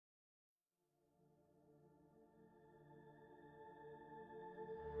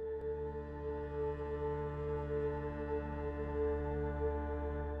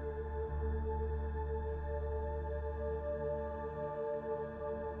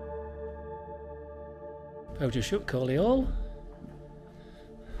I've just shut Corley Hall.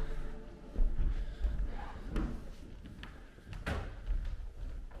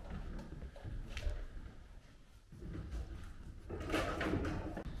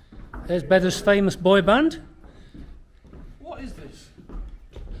 There's Beddoes' famous boy band. What is this?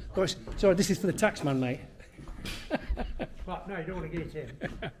 Oh, sorry, this is for the taxman, mate. Right, no, you don't want to get it in.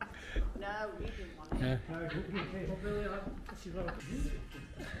 No, we didn't want it. Yeah. No,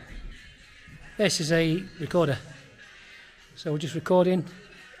 This is a recorder. So we're just recording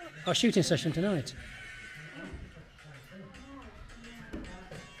our shooting session tonight.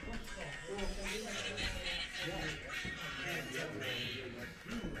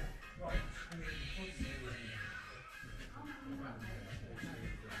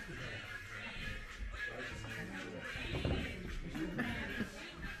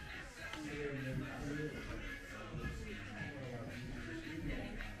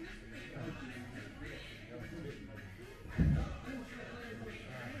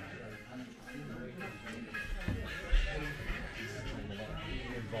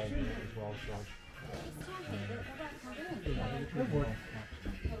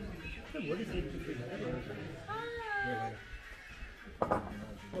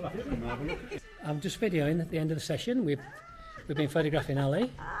 I'm just videoing at the end of the session. We've been photographing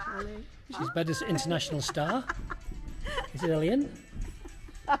Ali. She's Beddoes' international star. This is Ellen.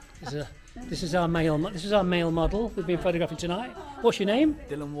 This is our male model. We've been photographing tonight. What's your name?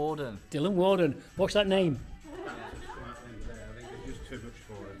 Dylan Warden. Dylan Warden. What's that name? I think it's just too much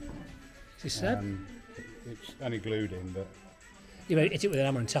for it. Is this Seb? It's only glued in, but You know, hit it with an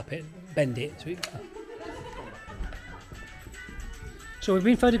hammer and tap it, bend it. So we've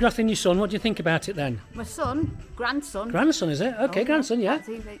been photographing your son. What do you think about it then? My son, grandson. Grandson, is it? Okay, grandson, yeah. That's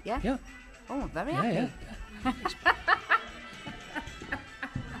either, yeah. Yeah. Oh, I'm very happy. Yeah.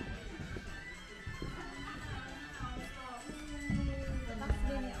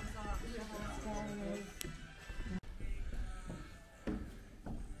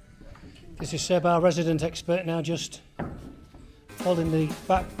 This is Seb, our resident expert, now just holding the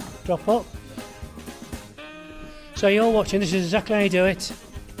backdrop up. So you're watching, this is exactly how you do it.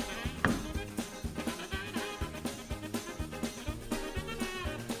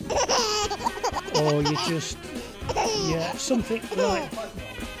 Or you just, yeah, something like...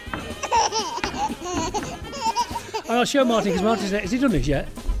 I'll show Martyn, because Martyn's there. Has he done this yet?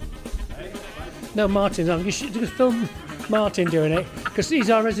 No, Martyn's on. You should film Martyn doing it, because he's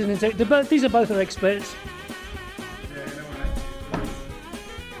our resident. These are both our experts.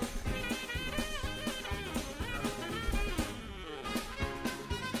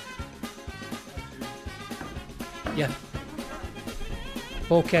 Yeah.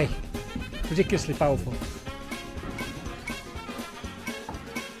 Okay. Ridiculously powerful.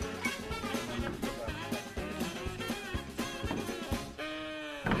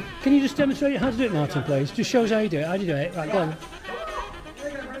 Can you just demonstrate how to do it, Martyn, please? Just show us how you do it. How do you do it? Right, go on.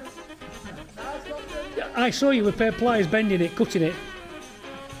 I saw you with a pair of pliers bending it, cutting it.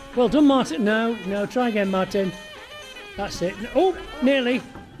 Well done, Martyn. No, try again, Martyn. That's it. Oh, nearly.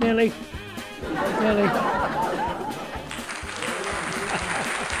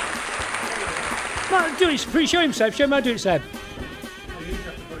 Martyn, do it. Show him, Seb. Show him how to do it, Seb.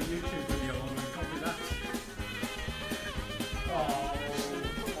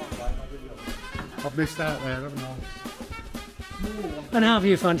 I've missed out there, haven't I? And how have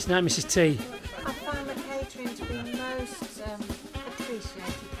you found it tonight, Mrs. T? I found the catering to be most appreciated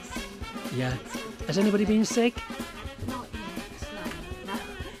this evening. Yeah. Has anybody been sick? Not yet, no.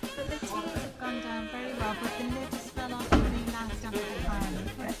 But the teas have gone down very well, but the lids fell off me last after the fire, I'm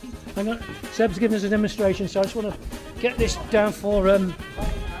afraid. Hang on. Seb's giving us a demonstration, so I just want to get this down for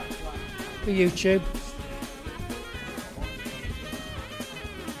YouTube.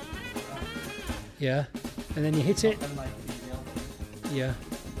 Yeah, and then you hit it. Yeah.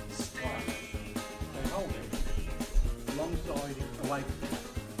 Hold it alongside it, away from it.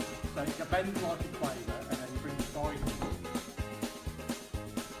 So it bends like a quaver, and then you bring the side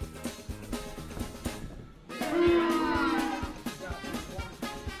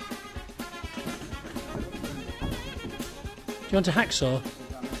Do you want a hacksaw?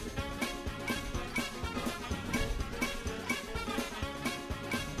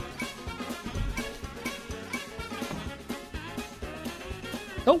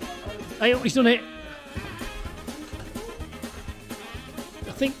 Oh, hey, he's done it.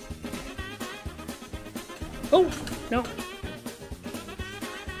 I think. Oh, no.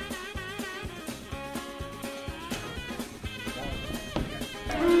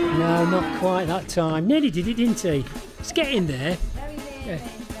 No, not quite that time. Nearly did it, didn't he? It's getting there. Very nearly. Yeah.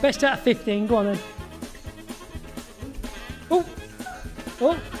 Best out of 15. Go on then. Oh!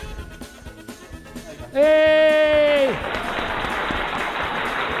 Oh! Hey!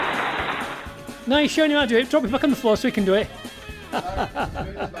 Now he's showing you how to do it. Drop it back on the floor so he can do it.